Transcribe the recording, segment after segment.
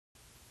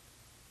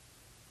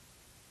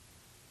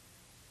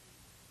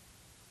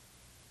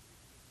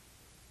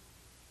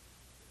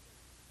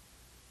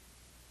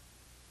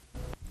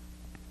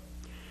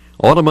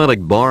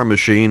Automatic Bar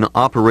Machine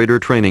Operator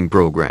Training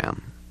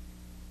Program.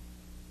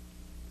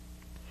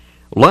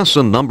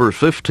 Lesson number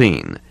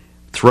 15,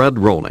 Thread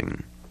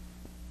Rolling.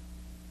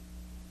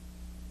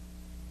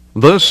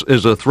 This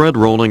is a thread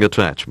rolling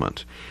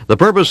attachment. The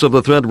purpose of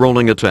the thread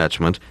rolling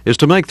attachment is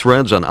to make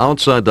threads on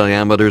outside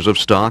diameters of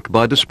stock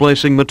by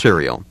displacing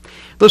material.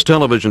 This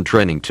television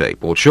training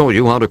tape will show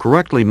you how to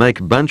correctly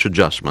make bench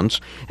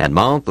adjustments and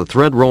mount the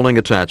thread rolling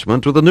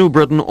attachment to the New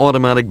Britain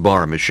automatic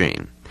bar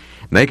machine.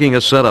 Making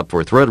a setup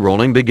for thread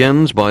rolling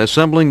begins by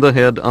assembling the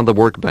head on the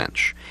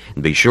workbench.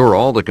 Be sure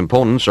all the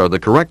components are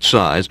the correct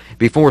size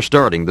before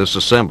starting this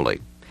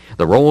assembly.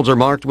 The rolls are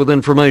marked with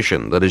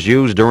information that is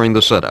used during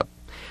the setup.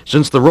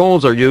 Since the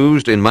rolls are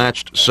used in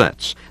matched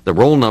sets, the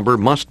roll number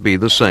must be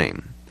the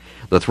same.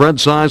 The thread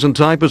size and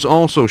type is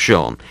also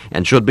shown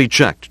and should be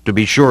checked to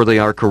be sure they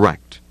are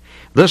correct.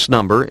 This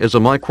number is a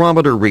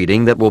micrometer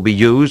reading that will be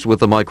used with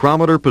the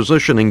micrometer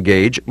positioning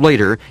gauge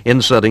later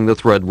in setting the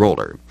thread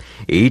roller.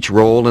 Each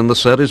roll in the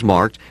set is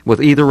marked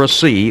with either a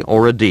C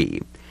or a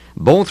D.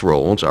 Both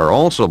rolls are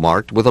also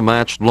marked with a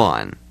matched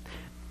line.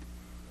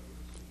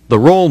 The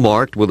roll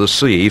marked with a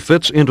C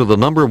fits into the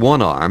number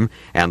 1 arm,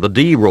 and the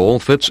D roll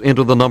fits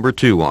into the number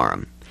 2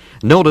 arm.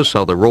 Notice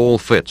how the roll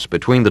fits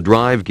between the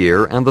drive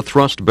gear and the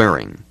thrust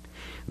bearing.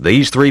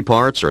 These 3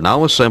 parts are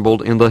now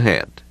assembled in the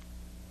head.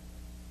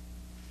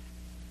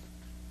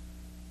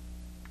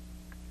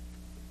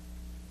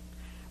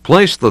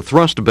 Place the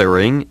thrust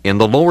bearing in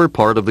the lower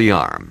part of the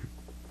arm.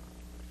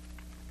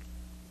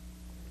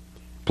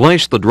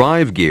 Place the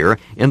drive gear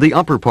in the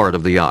upper part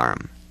of the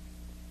arm.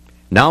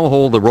 Now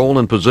hold the roll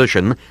in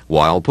position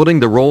while putting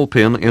the roll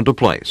pin into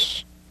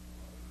place.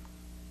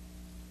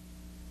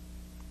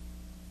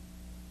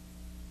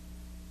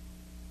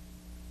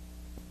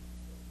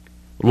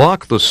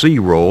 Lock the C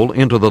roll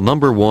into the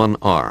number 1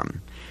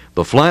 arm.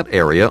 The flat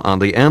area on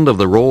the end of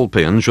the roll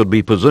pin should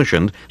be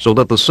positioned so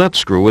that the set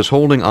screw is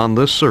holding on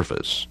this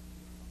surface.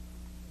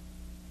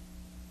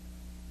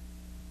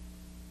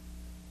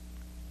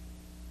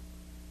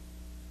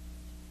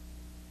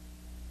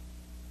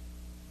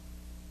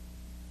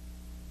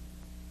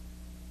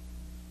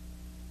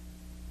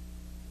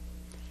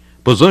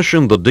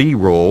 Position the D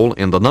roll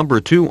in the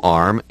number 2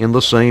 arm in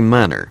the same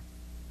manner.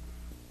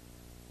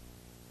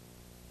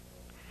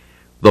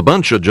 The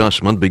bench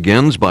adjustment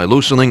begins by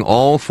loosening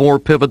all 4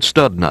 pivot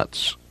stud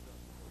nuts.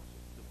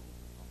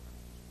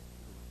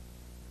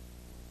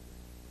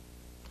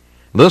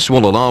 This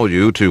will allow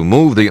you to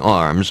move the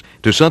arms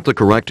to set the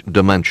correct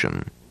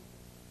dimension.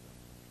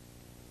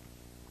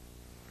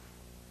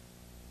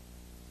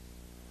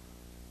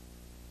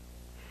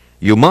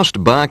 You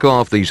must back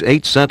off these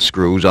 8 set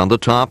screws on the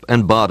top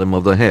and bottom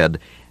of the head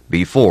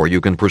before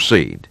you can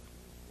proceed.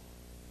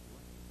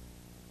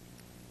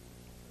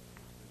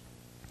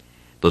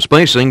 The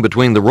spacing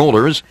between the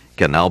rollers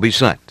can now be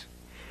set.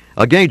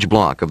 A gauge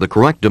block of the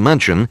correct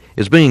dimension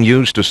is being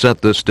used to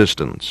set this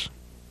distance.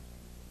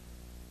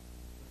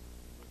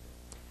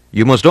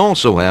 You must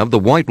also have the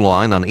white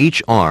line on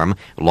each arm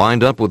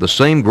lined up with the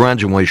same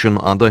graduation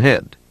on the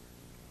head.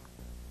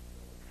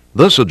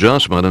 This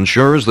adjustment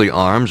ensures the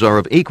arms are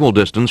of equal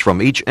distance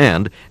from each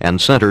end and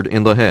centered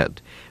in the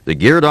head. The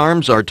geared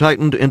arms are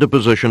tightened into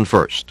position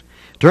first.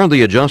 Turn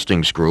the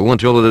adjusting screw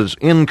until it is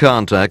in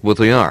contact with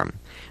the arm.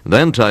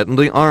 Then tighten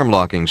the arm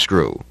locking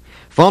screw.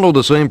 Follow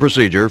the same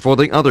procedure for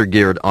the other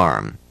geared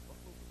arm.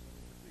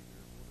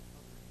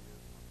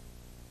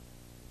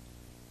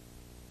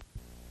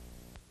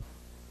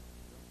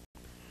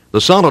 The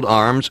solid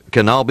arms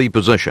can now be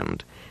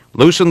positioned.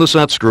 Loosen the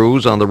set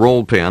screws on the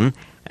roll pin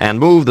and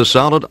move the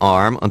solid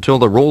arm until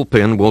the roll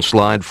pin will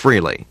slide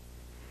freely.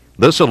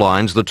 This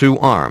aligns the 2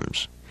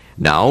 arms.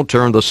 Now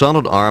turn the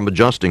solid arm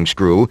adjusting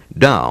screw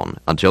down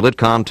until it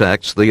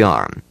contacts the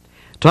arm.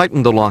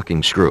 Tighten the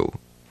locking screw.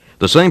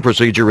 The same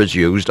procedure is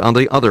used on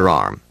the other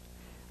arm.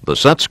 The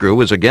set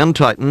screw is again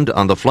tightened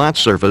on the flat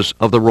surface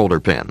of the roller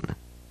pin.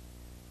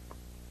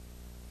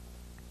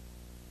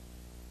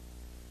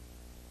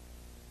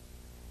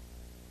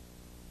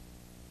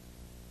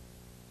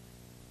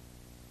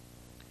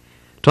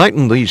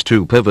 Tighten these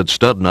 2 pivot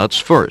stud nuts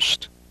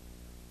first.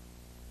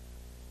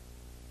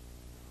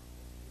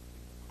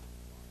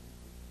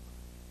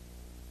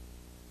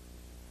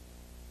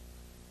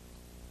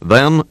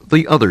 Then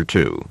the other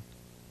 2.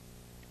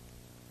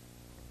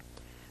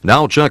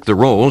 Now check the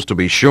rolls to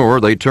be sure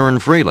they turn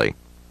freely.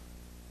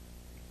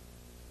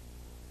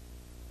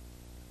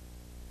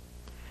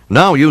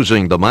 Now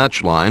using the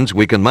match lines,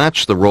 we can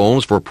match the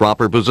rolls for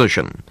proper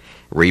position.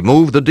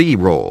 Remove the D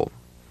roll.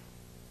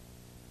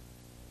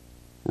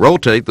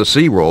 Rotate the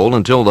C roll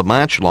until the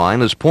match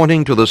line is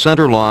pointing to the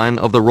center line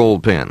of the roll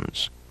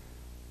pins.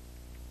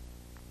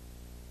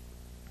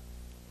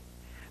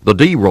 The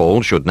D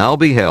roll should now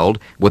be held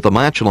with the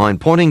match line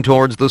pointing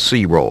towards the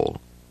C roll.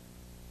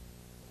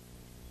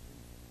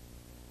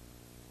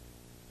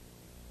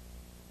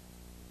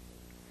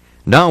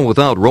 Now,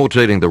 without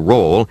rotating the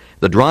roll,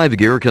 the drive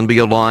gear can be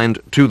aligned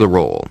to the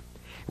roll.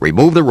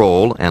 Remove the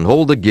roll and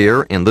hold the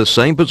gear in this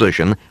same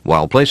position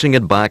while placing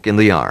it back in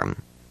the arm.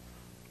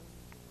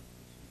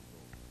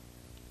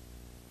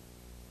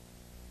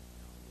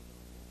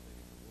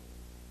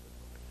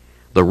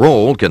 The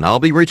roll can now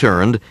be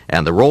returned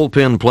and the roll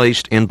pin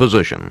placed in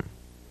position.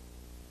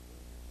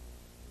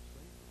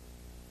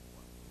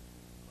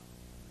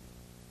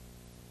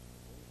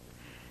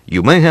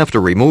 You may have to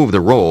remove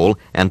the roll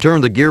and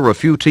turn the gear a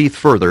few teeth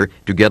further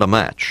to get a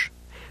match.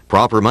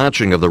 Proper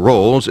matching of the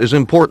rolls is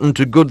important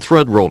to good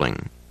thread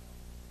rolling.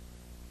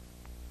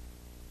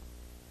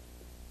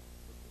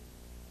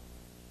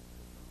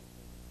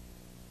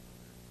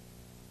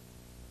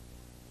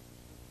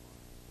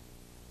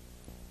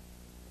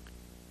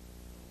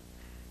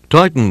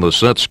 Tighten the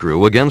set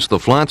screw against the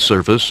flat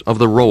surface of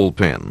the roll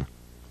pin.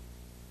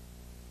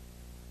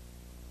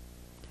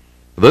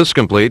 This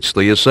completes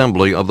the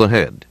assembly of the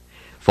head.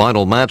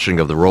 Final matching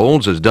of the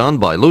rolls is done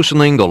by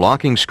loosening the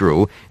locking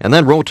screw and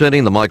then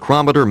rotating the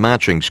micrometer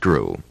matching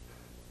screw.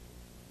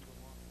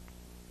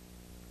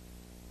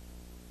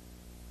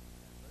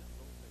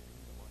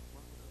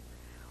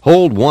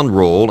 Hold one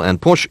roll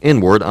and push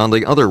inward on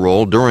the other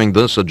roll during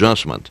this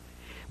adjustment.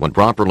 When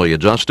properly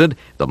adjusted,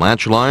 the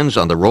match lines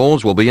on the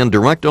rolls will be in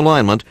direct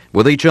alignment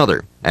with each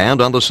other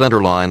and on the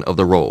center line of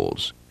the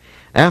rolls.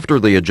 After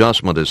the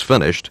adjustment is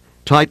finished,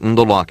 tighten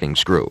the locking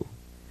screw.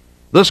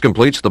 This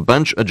completes the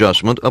bench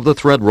adjustment of the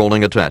thread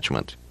rolling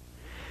attachment.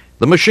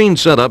 The machine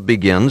setup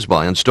begins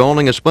by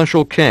installing a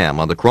special cam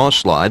on the cross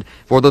slide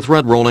for the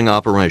thread rolling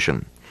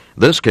operation.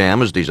 This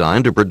cam is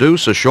designed to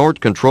produce a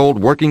short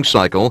controlled working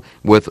cycle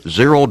with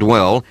zero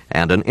dwell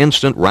and an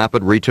instant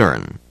rapid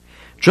return.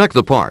 Check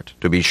the part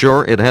to be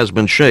sure it has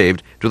been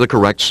shaved to the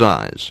correct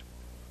size.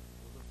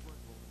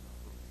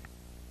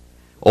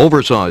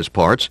 Oversized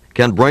parts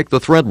can break the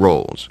thread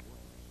rolls.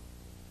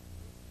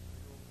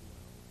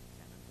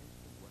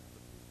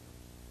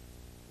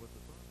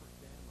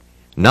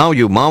 Now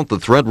you mount the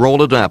thread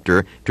roll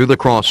adapter to the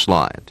cross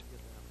slide.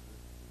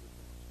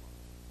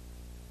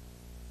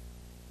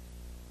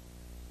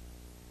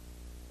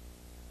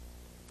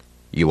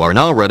 You are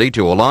now ready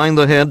to align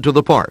the head to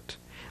the part.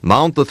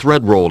 Mount the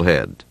thread roll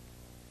head.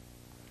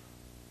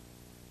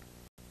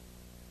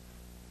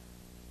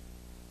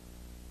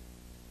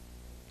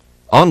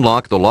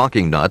 Unlock the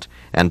locking nut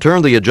and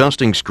turn the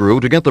adjusting screw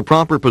to get the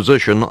proper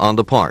position on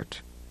the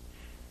part.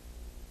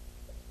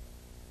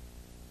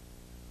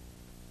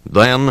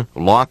 Then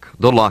lock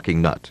the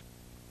locking nut.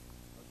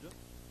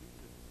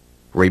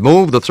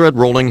 Remove the thread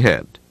rolling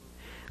head.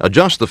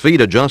 Adjust the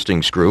feed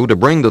adjusting screw to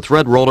bring the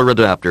thread roller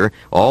adapter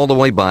all the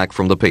way back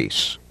from the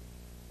piece.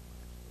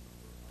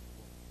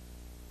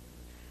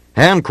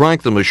 Hand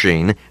crank the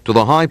machine to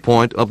the high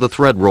point of the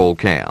thread roll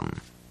cam.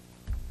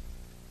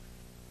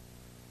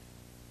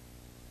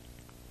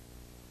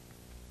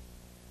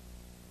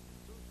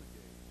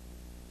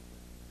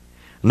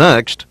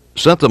 Next,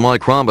 set the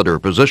micrometer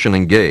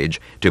positioning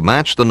gauge to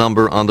match the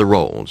number on the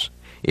rolls.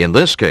 In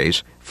this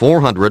case,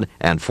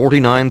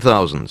 449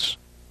 thousandths.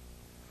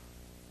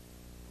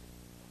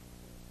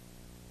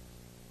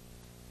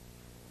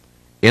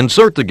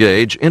 Insert the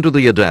gauge into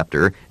the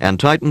adapter and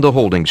tighten the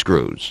holding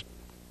screws.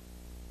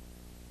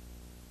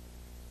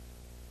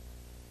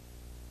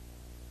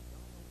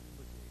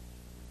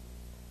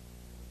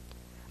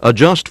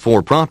 Adjust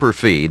for proper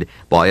feed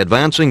by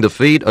advancing the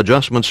feed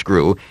adjustment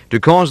screw to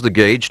cause the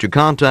gauge to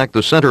contact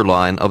the center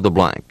line of the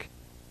blank.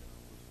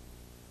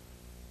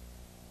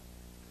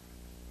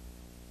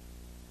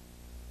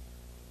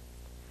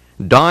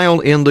 Dial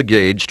in the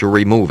gauge to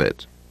remove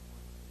it.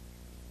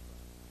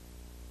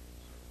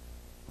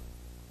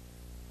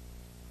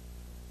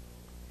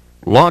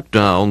 Lock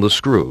down the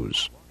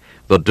screws.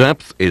 The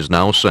depth is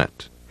now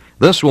set.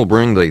 This will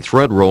bring the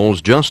thread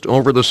rolls just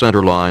over the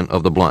center line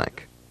of the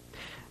blank.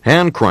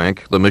 Hand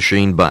crank the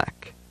machine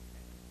back.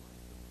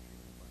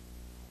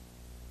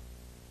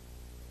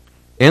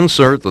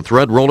 Insert the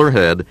thread roller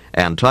head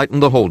and tighten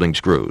the holding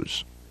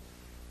screws.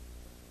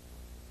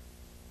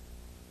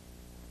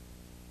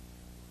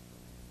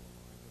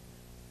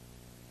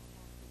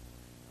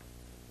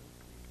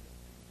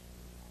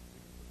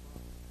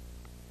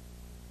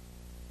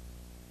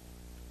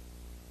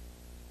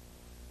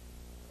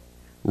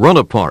 Run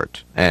a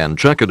part and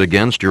check it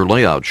against your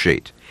layout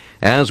sheet.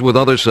 As with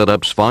other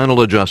setups,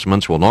 final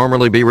adjustments will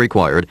normally be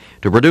required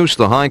to produce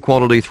the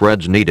high-quality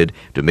threads needed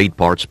to meet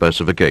part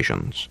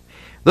specifications.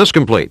 This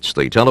completes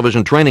the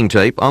television training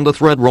tape on the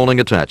thread rolling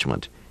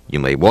attachment.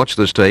 You may watch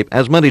this tape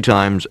as many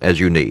times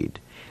as you need.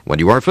 When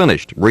you are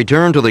finished,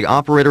 return to the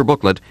operator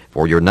booklet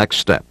for your next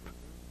step.